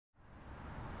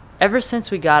Ever since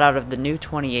we got out of the new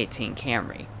 2018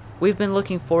 Camry, we've been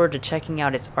looking forward to checking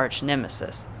out its arch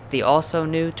nemesis, the also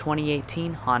new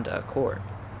 2018 Honda Accord.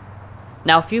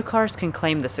 Now, few cars can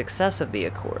claim the success of the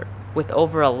Accord, with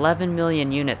over 11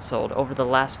 million units sold over the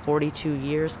last 42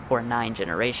 years or 9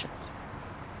 generations.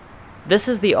 This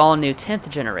is the all-new 10th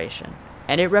generation,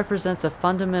 and it represents a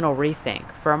fundamental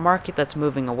rethink for a market that's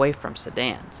moving away from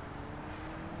sedans.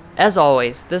 As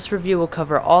always, this review will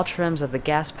cover all trims of the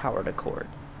gas-powered Accord,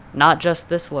 not just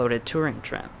this loaded touring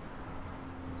trim.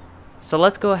 So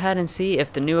let's go ahead and see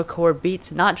if the new Accord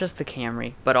beats not just the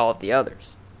Camry, but all of the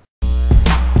others.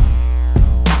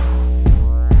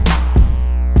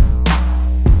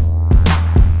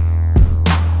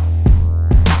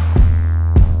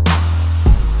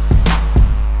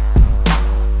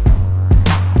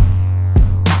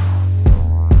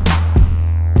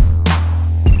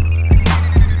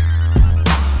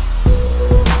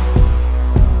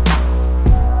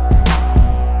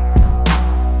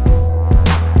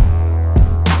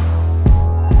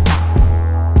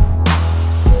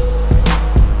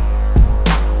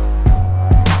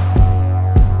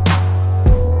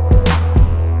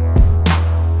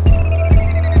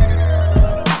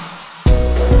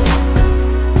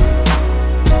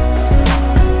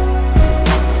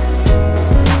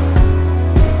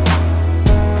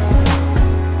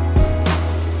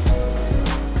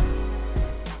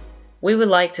 We would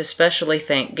like to specially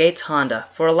thank Gates Honda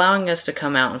for allowing us to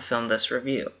come out and film this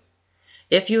review.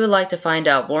 If you would like to find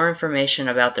out more information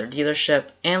about their dealership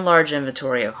and large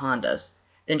inventory of Hondas,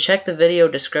 then check the video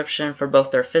description for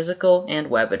both their physical and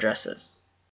web addresses.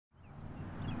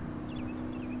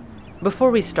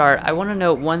 Before we start, I want to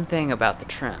note one thing about the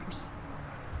trims.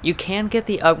 You can get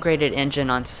the upgraded engine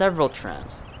on several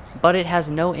trims, but it has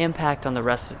no impact on the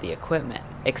rest of the equipment,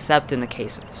 except in the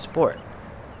case of the Sport.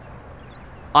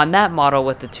 On that model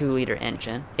with the 2-liter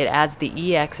engine, it adds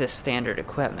the EX as standard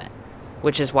equipment,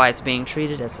 which is why it's being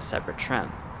treated as a separate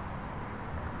trim.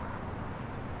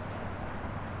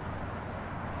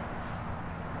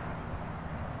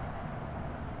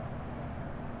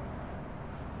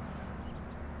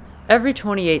 Every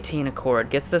 2018 Accord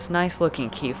gets this nice looking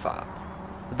key fob,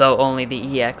 though only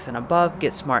the EX and above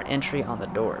get smart entry on the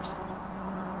doors.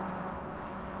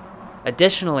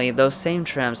 Additionally, those same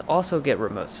trims also get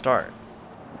remote start.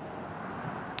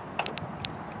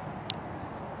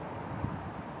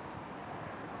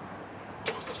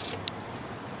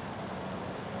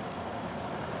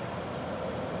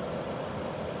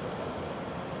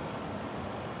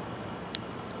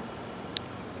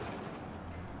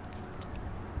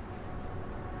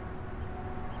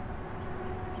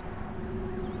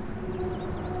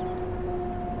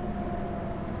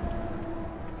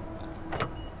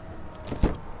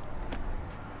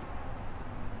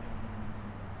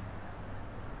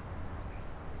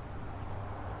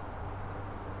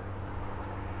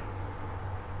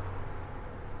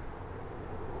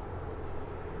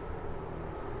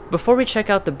 Before we check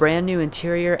out the brand new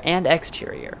interior and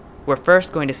exterior, we're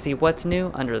first going to see what's new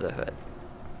under the hood.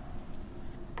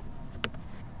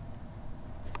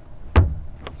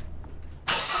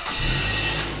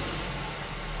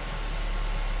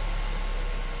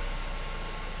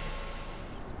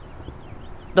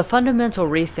 The fundamental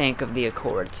rethink of the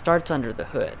Accord starts under the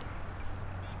hood.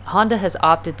 Honda has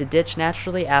opted to ditch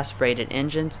naturally aspirated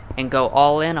engines and go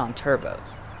all in on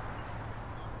turbos.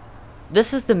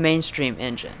 This is the mainstream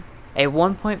engine, a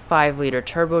 1.5-liter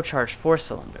turbocharged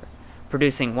 4-cylinder,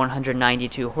 producing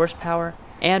 192 horsepower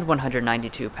and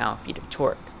 192 pound-feet of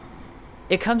torque.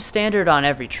 It comes standard on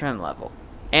every trim level,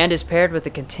 and is paired with a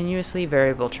continuously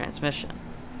variable transmission.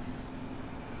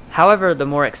 However, the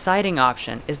more exciting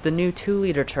option is the new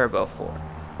 2-liter Turbo 4,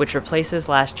 which replaces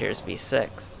last year's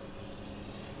V6.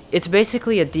 It's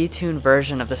basically a detuned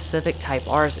version of the Civic Type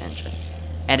R's engine,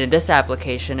 and in this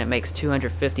application it makes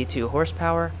 252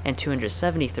 horsepower and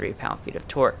 273 pound-feet of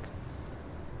torque.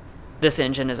 This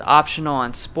engine is optional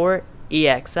on Sport,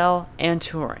 EXL, and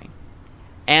Touring,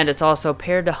 and it's also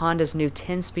paired to Honda's new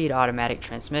 10-speed automatic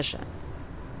transmission.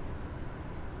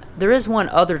 There is one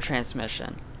other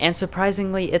transmission, and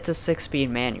surprisingly it's a 6-speed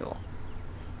manual.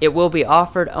 It will be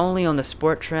offered only on the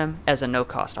Sport trim as a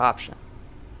no-cost option.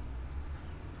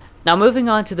 Now moving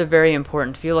on to the very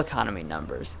important fuel economy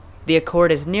numbers. The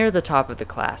Accord is near the top of the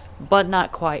class, but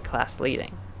not quite class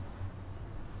leading.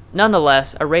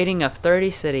 Nonetheless, a rating of 30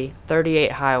 city,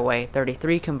 38 highway,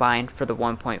 33 combined for the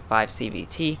 1.5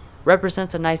 CVT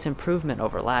represents a nice improvement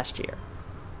over last year.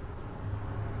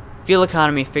 Fuel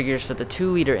economy figures for the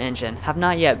 2-liter engine have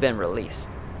not yet been released,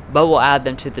 but we'll add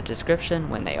them to the description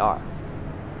when they are.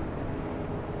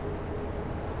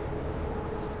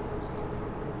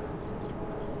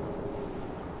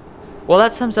 Well,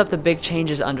 that sums up the big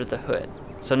changes under the hood.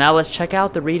 So now let's check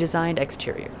out the redesigned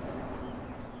exterior.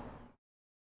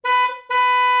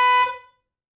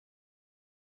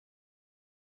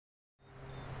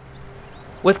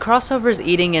 With crossovers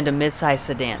eating into midsize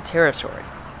sedan territory,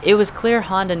 it was clear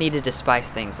Honda needed to spice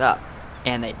things up,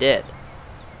 and they did.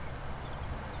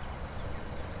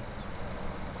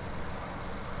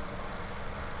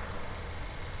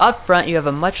 Up front you have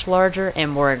a much larger and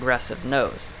more aggressive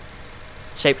nose,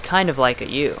 shaped kind of like a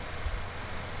U.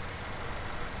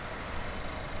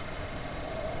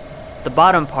 The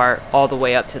bottom part, all the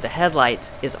way up to the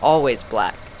headlights, is always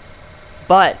black.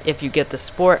 But if you get the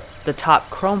Sport, the top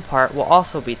chrome part will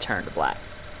also be turned black.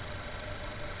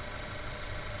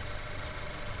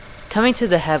 Coming to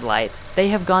the headlights, they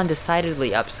have gone decidedly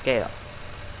upscale.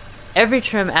 Every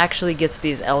trim actually gets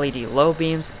these LED low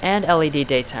beams and LED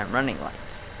daytime running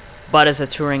lights. But as a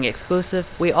touring exclusive,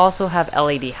 we also have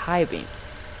LED high beams.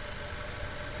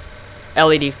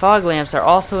 LED fog lamps are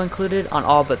also included on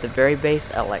all but the very base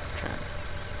LX trim.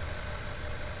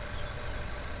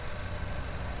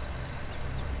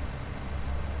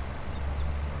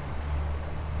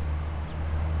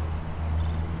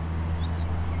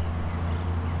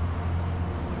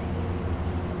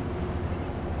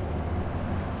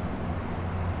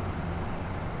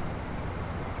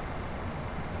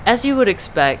 As you would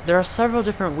expect, there are several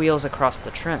different wheels across the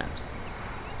trims.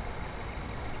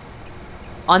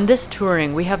 On this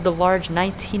Touring, we have the large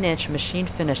 19-inch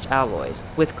machine-finished alloys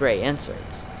with gray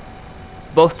inserts.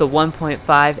 Both the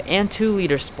 1.5 and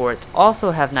 2-liter Sports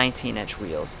also have 19-inch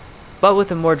wheels, but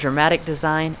with a more dramatic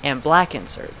design and black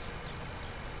inserts.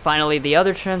 Finally, the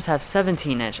other trims have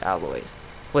 17-inch alloys,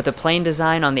 with a plain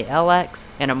design on the LX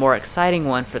and a more exciting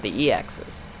one for the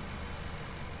EXs.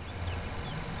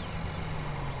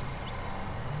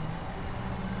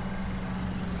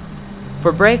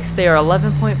 For brakes, they are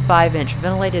 11.5-inch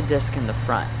ventilated disc in the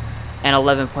front, and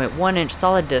 11.1-inch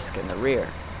solid disc in the rear.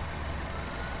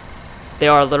 They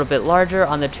are a little bit larger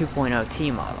on the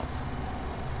 2.0T models.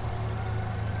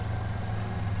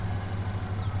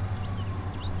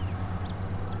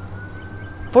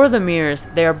 For the mirrors,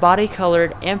 they are body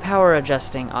colored and power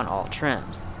adjusting on all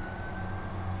trims.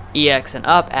 EX and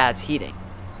up adds heating.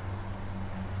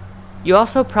 You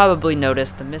also probably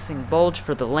noticed the missing bulge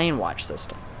for the lane watch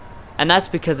system, and that's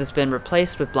because it's been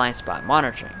replaced with blind spot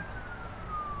monitoring.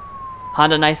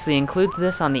 Honda nicely includes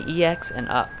this on the EX and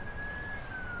up.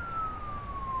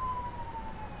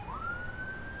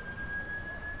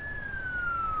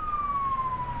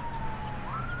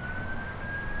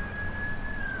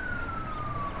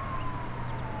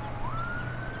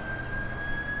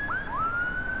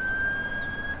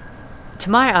 To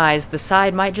my eyes, the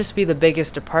side might just be the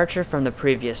biggest departure from the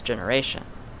previous generation.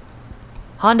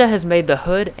 Honda has made the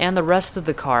hood and the rest of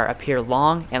the car appear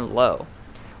long and low,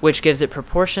 which gives it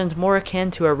proportions more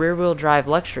akin to a rear-wheel drive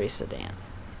luxury sedan.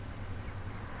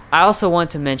 I also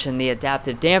want to mention the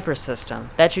adaptive damper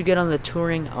system that you get on the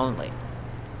Touring only.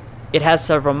 It has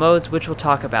several modes which we'll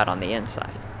talk about on the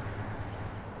inside.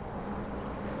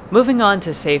 Moving on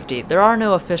to safety, there are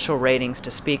no official ratings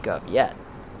to speak of yet.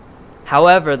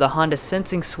 However, the Honda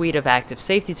Sensing suite of active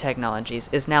safety technologies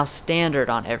is now standard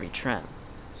on every trim.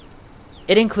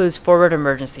 It includes forward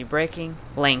emergency braking,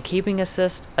 lane keeping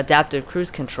assist, adaptive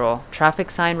cruise control,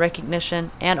 traffic sign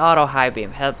recognition, and auto high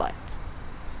beam headlights.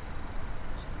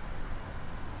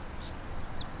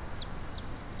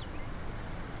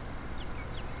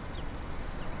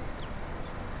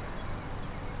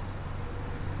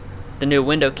 The new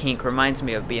window kink reminds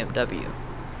me of BMW.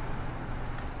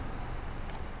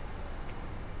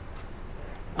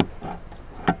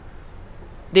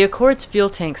 The Accord's fuel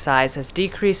tank size has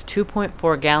decreased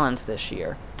 2.4 gallons this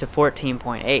year to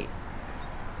 14.8.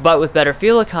 But with better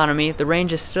fuel economy, the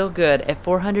range is still good at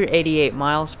 488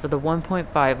 miles for the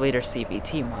 1.5-liter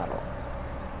CVT model.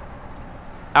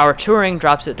 Our Touring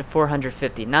drops it to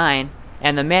 459,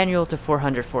 and the manual to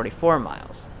 444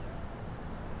 miles.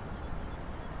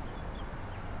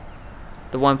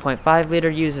 The 1.5-liter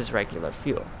uses regular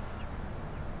fuel.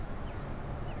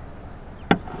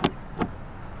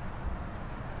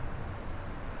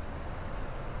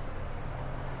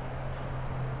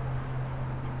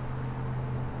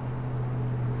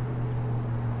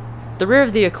 The rear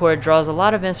of the Accord draws a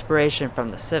lot of inspiration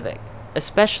from the Civic,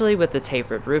 especially with the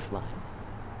tapered roofline.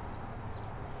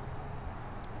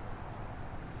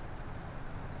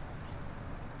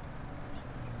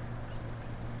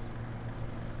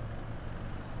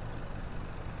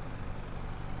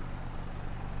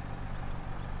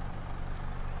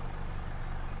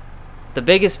 The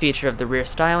biggest feature of the rear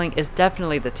styling is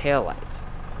definitely the taillights.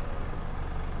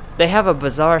 They have a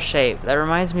bizarre shape that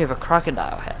reminds me of a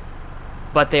crocodile head,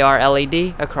 but they are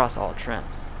LED across all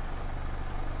trims.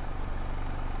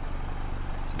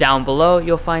 Down below,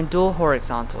 you'll find dual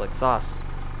horizontal exhausts.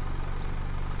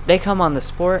 They come on the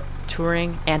Sport,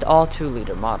 Touring, and all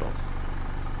 2-liter models.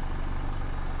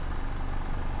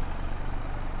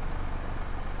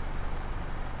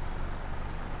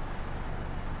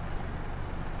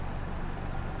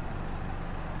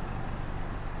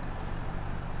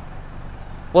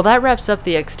 Well, that wraps up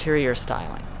the exterior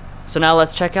styling. So now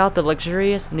let's check out the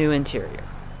luxurious new interior.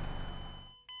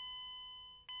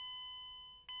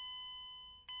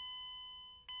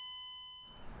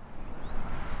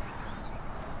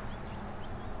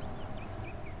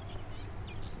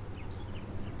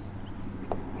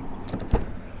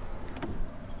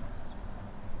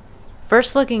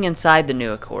 First, looking inside the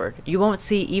new Accord, you won't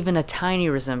see even a tiny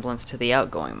resemblance to the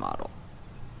outgoing model.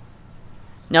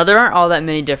 Now, there aren't all that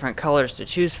many different colors to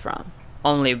choose from,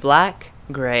 only black,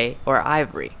 gray, or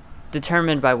ivory,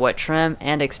 determined by what trim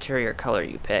and exterior color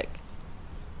you pick.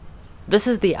 This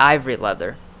is the ivory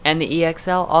leather, and the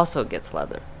EXL also gets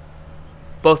leather.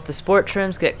 Both the Sport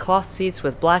trims get cloth seats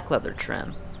with black leather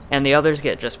trim, and the others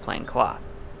get just plain cloth.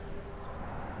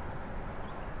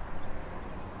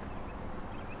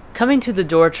 Coming to the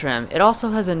door trim, it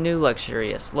also has a new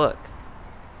luxurious look.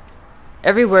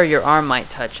 Everywhere your arm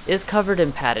might touch is covered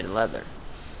in padded leather.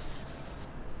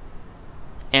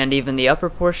 And even the upper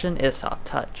portion is soft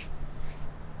touch.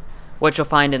 What you'll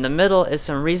find in the middle is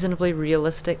some reasonably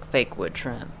realistic fake wood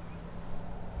trim.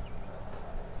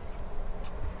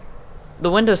 The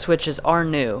window switches are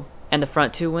new, and the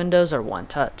front 2 windows are one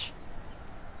touch.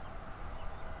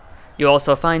 You'll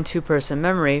also find 2-person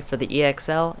memory for the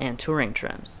EXL and Touring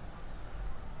trims.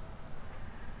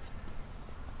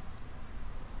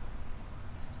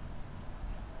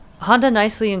 Honda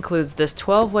nicely includes this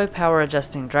 12-way power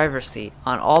adjusting driver's seat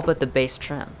on all but the base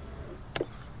trim.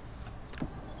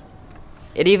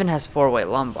 It even has 4-way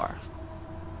lumbar.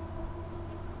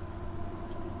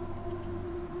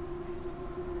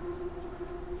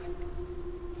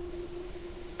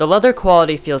 The leather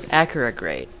quality feels Acura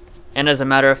grade, and as a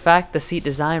matter of fact, the seat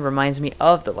design reminds me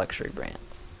of the luxury brand.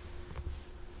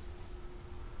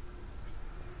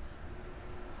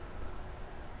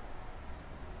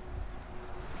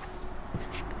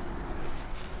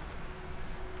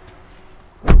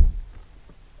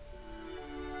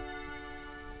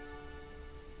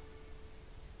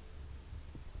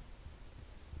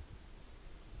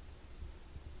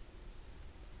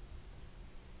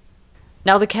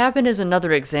 Now, the cabin is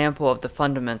another example of the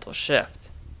fundamental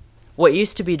shift. What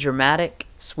used to be dramatic,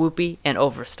 swoopy, and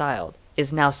overstyled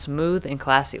is now smooth and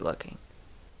classy looking.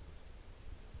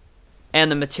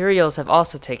 And the materials have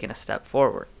also taken a step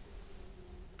forward.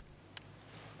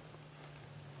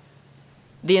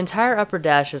 The entire upper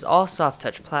dash is all soft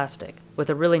touch plastic with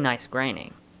a really nice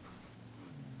graining.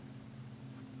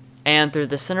 And through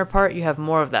the center part you have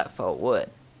more of that faux wood.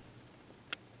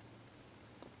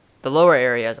 The lower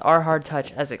areas are hard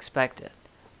touch as expected,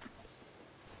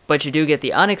 but you do get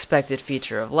the unexpected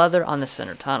feature of leather on the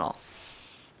center tunnel.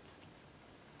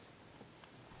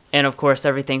 And of course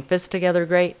everything fits together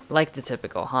great like the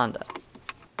typical Honda.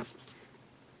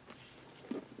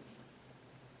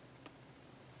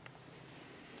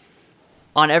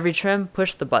 On every trim,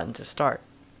 push the button to start.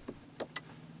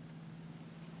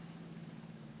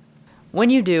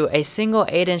 When you do, a single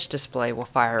 8-inch display will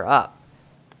fire up,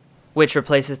 which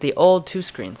replaces the old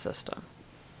 2-screen system.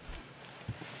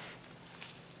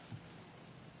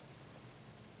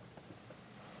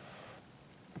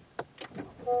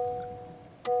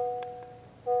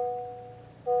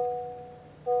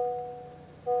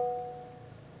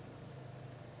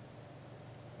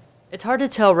 It's hard to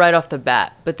tell right off the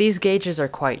bat, but these gauges are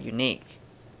quite unique.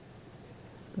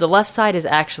 The left side is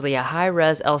actually a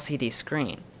high-res LCD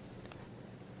screen,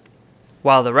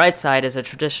 while the right side is a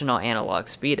traditional analog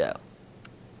speedo.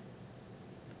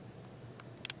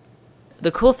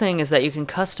 The cool thing is that you can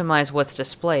customize what's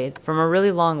displayed from a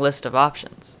really long list of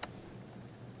options.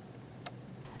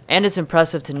 And it's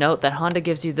impressive to note that Honda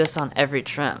gives you this on every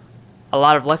trim. A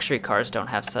lot of luxury cars don't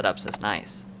have setups as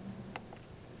nice.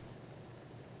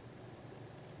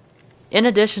 In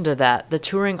addition to that, the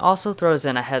Touring also throws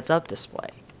in a heads-up display.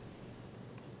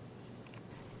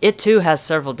 It too has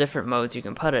several different modes you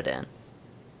can put it in,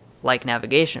 like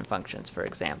navigation functions, for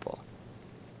example.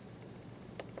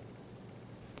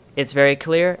 It's very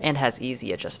clear and has easy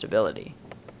adjustability.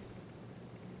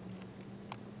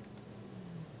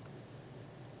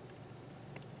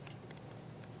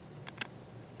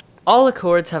 All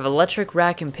Accords have electric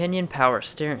rack and pinion power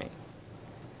steering.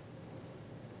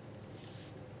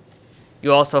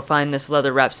 You also find this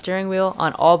leather-wrapped steering wheel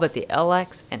on all but the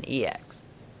LX and EX.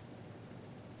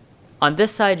 On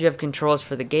this side you have controls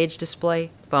for the gauge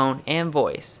display, phone, and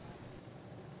voice.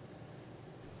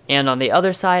 And on the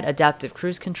other side, adaptive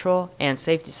cruise control and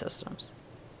safety systems.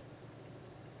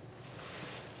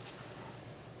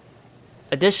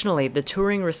 Additionally, the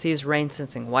Touring receives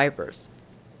rain-sensing wipers,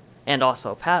 and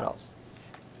also paddles.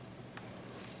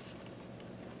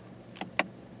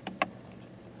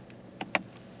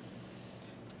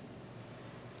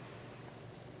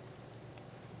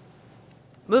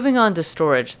 Moving on to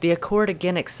storage, the Accord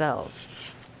again excels.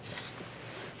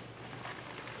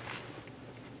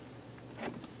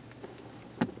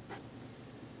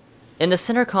 In the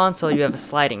center console you have a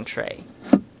sliding tray,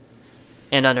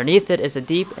 and underneath it is a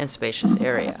deep and spacious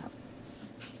area.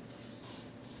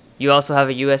 You also have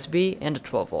a USB and a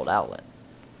 12-volt outlet.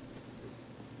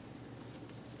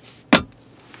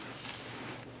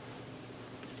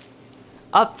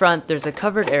 Up front there's a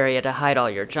covered area to hide all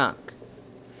your junk.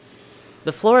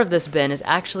 The floor of this bin is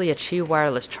actually a Qi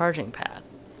wireless charging pad,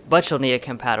 but you'll need a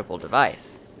compatible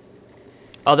device.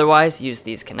 Otherwise, use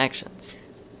these connections.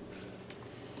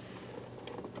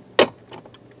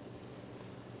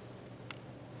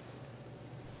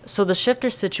 So the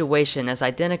shifter situation is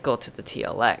identical to the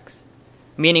TLX,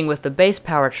 meaning with the base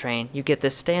powertrain you get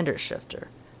this standard shifter,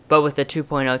 but with the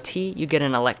 2.0T you get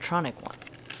an electronic one.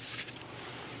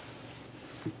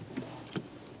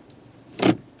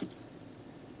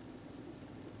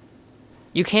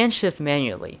 You can shift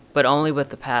manually, but only with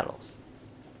the paddles.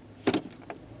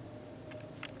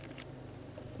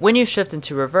 When you shift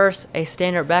into reverse, a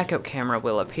standard backup camera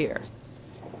will appear,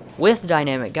 with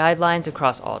dynamic guidelines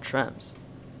across all trims.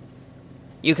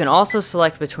 You can also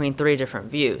select between 3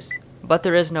 different views, but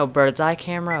there is no bird's eye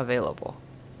camera available.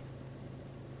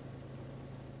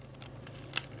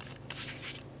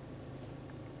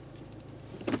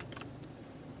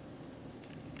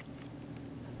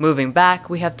 Moving back,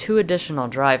 we have 2 additional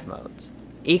drive modes,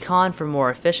 Econ for more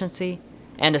efficiency,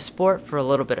 and a Sport for a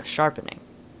little bit of sharpening.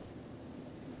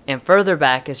 And further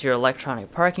back is your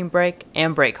electronic parking brake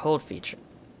and brake hold feature.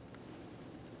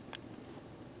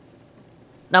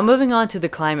 Now moving on to the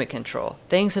climate control,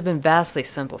 things have been vastly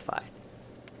simplified.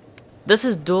 This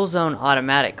is dual zone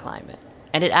automatic climate,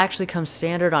 and it actually comes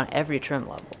standard on every trim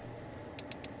level.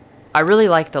 I really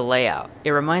like the layout,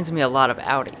 it reminds me a lot of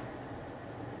Audi.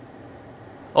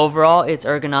 Overall, it's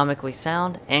ergonomically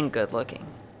sound and good looking.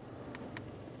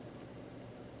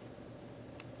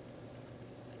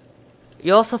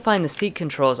 You also find the seat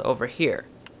controls over here,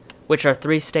 which are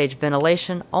 3-stage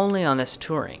ventilation only on this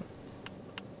Touring,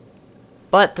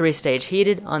 but 3-stage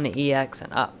heated on the EX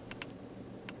and up.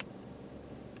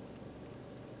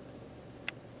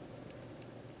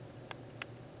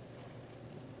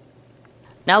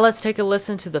 Now let's take a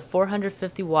listen to the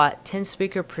 450 watt 10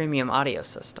 speaker premium audio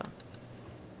system.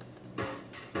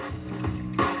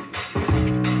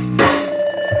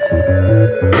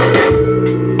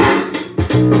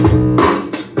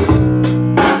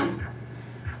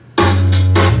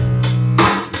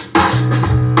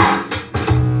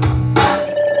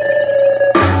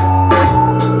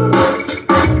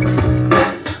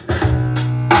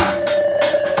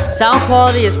 Sound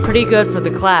quality is pretty good for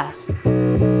the class.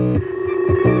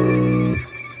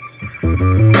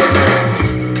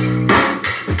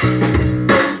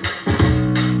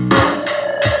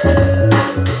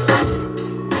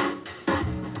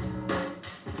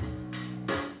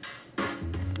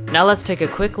 Now let's take a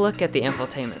quick look at the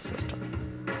infotainment system.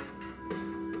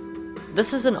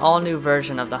 This is an all-new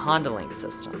version of the Honda Link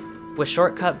system, with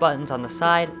shortcut buttons on the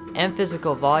side and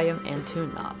physical volume and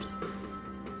tune knobs.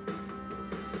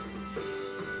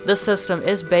 This system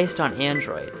is based on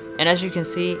Android, and as you can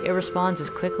see, it responds as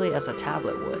quickly as a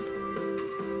tablet would.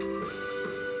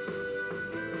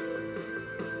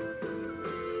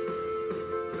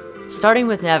 Starting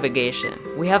with navigation,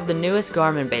 we have the newest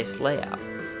Garmin-based layout.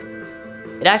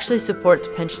 It actually supports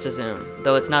pinch to zoom,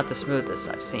 though it's not the smoothest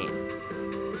I've seen.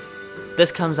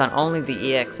 This comes on only the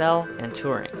EXL and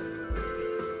Touring.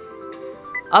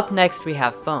 Up next we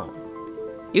have phone.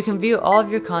 You can view all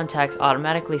of your contacts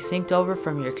automatically synced over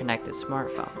from your connected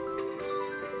smartphone.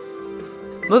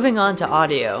 Moving on to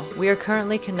audio, we are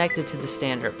currently connected to the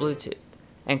standard Bluetooth,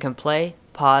 and can play,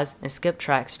 pause, and skip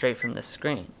tracks straight from this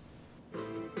screen.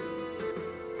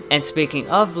 And speaking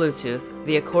of Bluetooth,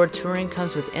 the Accord Touring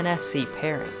comes with NFC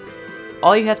pairing.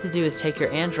 All you have to do is take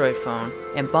your Android phone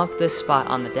and bump this spot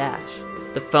on the dash.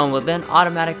 The phone will then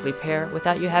automatically pair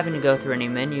without you having to go through any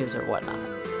menus or whatnot.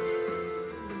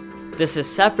 This is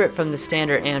separate from the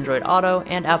standard Android Auto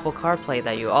and Apple CarPlay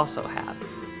that you also have.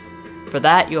 For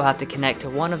that, you'll have to connect to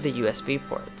one of the USB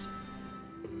ports.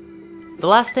 The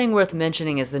last thing worth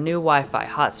mentioning is the new Wi-Fi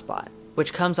hotspot,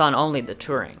 which comes on only the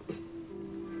Touring.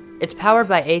 It's powered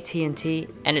by AT&T,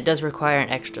 and it does require an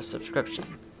extra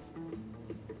subscription.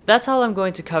 That's all I'm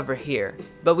going to cover here,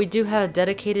 but we do have a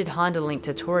dedicated Honda Link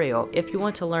tutorial if you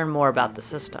want to learn more about the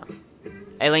system.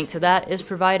 A link to that is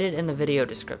provided in the video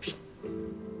description.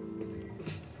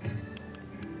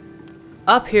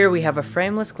 Up here we have a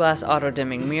frameless glass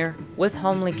auto-dimming mirror with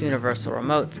HomeLink universal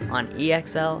remotes on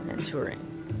EXL and Touring.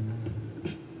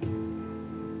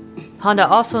 Honda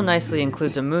also nicely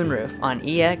includes a moonroof on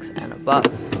EX and above.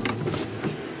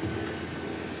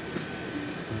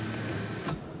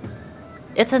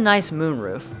 It's a nice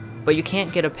moonroof, but you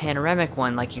can't get a panoramic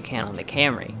one like you can on the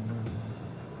Camry.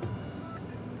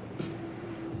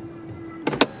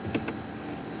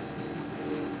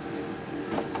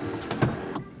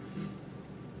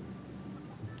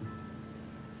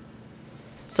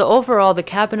 So overall, the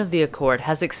cabin of the Accord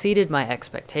has exceeded my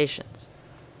expectations.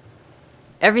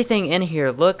 Everything in here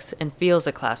looks and feels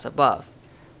a class above,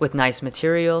 with nice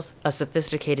materials, a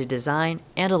sophisticated design,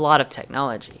 and a lot of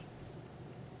technology.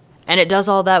 And it does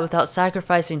all that without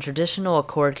sacrificing traditional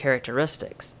Accord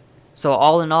characteristics. So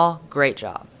all in all, great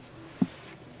job.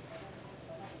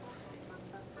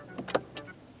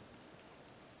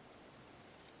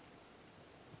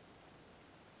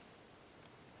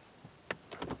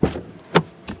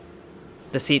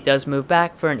 The seat does move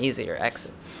back for an easier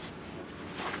exit.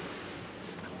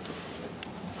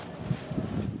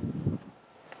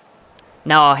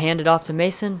 Now I'll hand it off to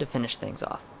Mason to finish things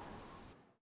off.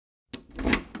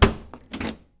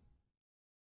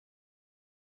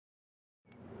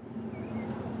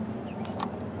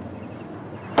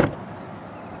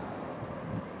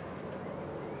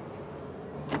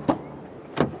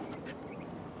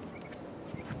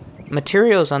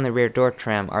 Materials on the rear door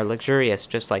trim are luxurious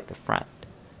just like the front.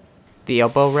 The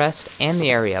elbow rest and the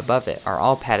area above it are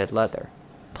all padded leather,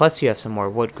 plus you have some more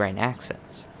wood grain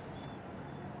accents.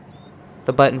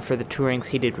 The button for the Touring's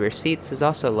heated rear seats is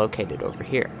also located over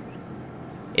here.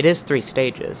 It is 3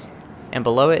 stages, and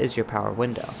below it is your power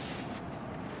window.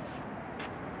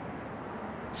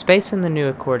 Space in the new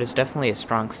Accord is definitely a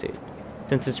strong suit,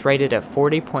 since it's rated at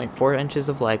 40.4 inches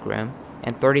of legroom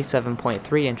and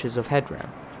 37.3 inches of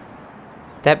headroom.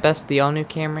 That bests the all-new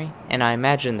Camry, and I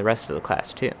imagine the rest of the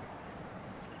class too.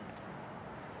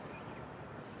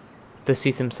 The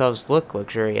seats themselves look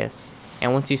luxurious,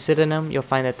 and once you sit in them, you'll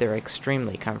find that they're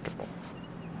extremely comfortable.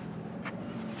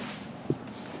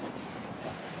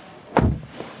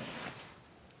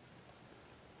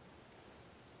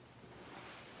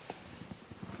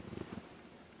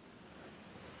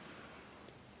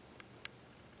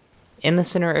 In the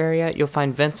center area, you'll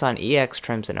find vents on EX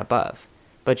trims and above,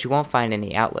 but you won't find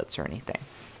any outlets or anything.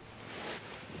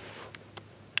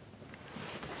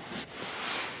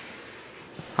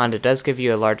 Honda does give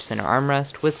you a large center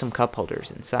armrest with some cup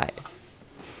holders inside.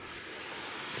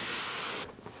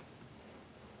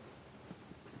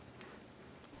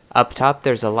 Up top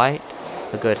there's a light,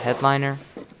 a good headliner,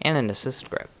 and an assist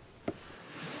grip.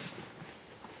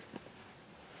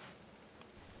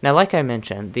 Now like I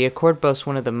mentioned, the Accord boasts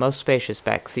one of the most spacious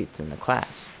back seats in the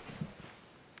class.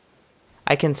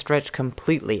 I can stretch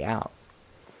completely out.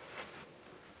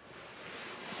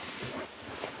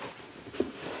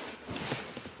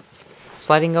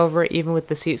 Sliding over, even with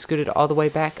the seat scooted all the way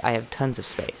back, I have tons of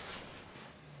space.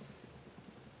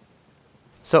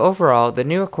 So overall, the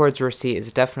new Accord's rear seat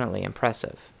is definitely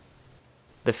impressive.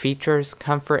 The features,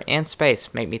 comfort, and space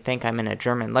make me think I'm in a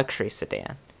German luxury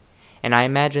sedan, and I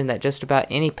imagine that just about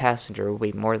any passenger will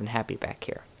be more than happy back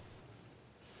here.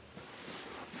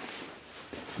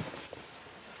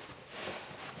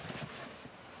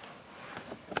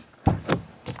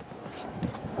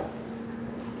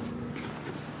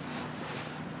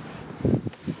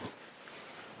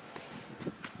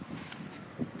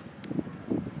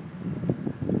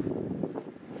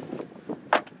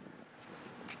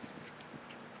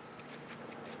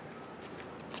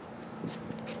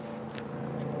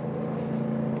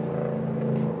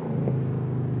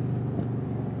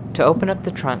 To open up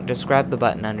the trunk, just grab the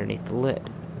button underneath the lid.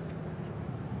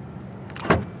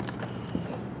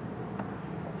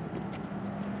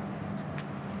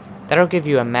 That'll give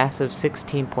you a massive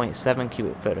 16.7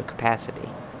 cubic foot of capacity,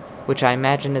 which I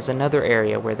imagine is another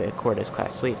area where the Accord is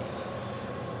class leading.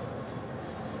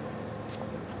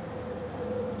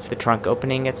 The trunk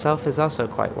opening itself is also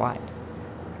quite wide.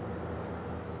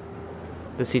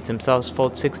 The seats themselves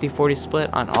fold 60-40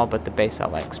 split on all but the base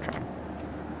LX trim.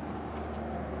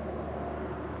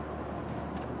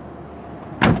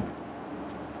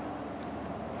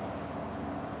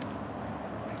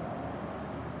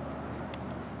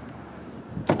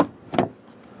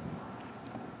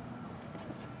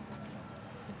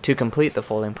 To complete the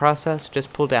folding process,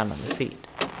 just pull down on the seat.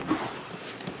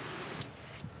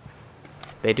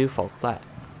 They do fold flat.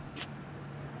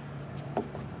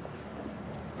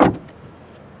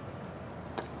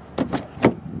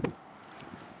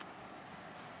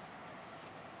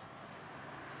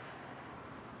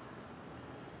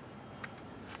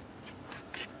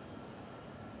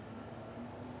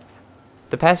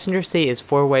 The passenger seat is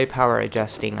 4-way power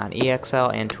adjusting on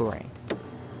EXL and Touring.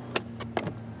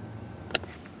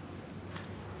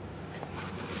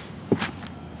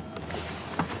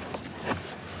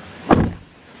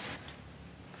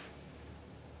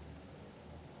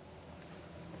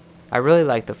 I really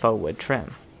like the faux wood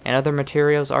trim, and other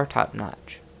materials are top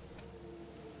notch.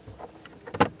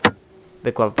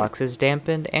 The glove box is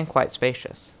dampened and quite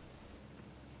spacious.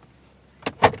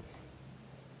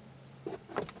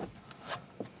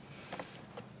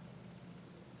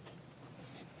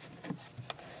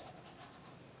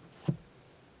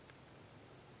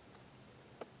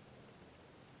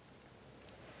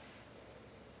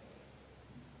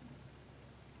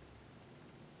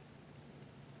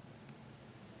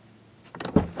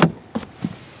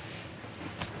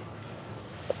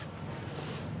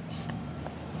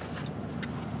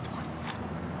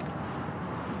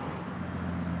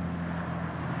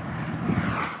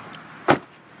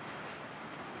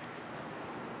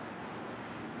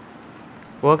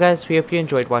 Well guys, we hope you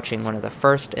enjoyed watching one of the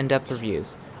first in-depth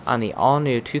reviews on the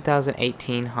all-new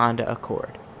 2018 Honda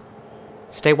Accord.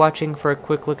 Stay watching for a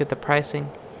quick look at the pricing,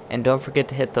 and don't forget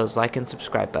to hit those like and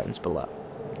subscribe buttons below.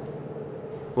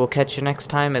 We'll catch you next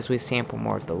time as we sample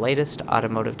more of the latest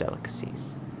automotive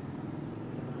delicacies.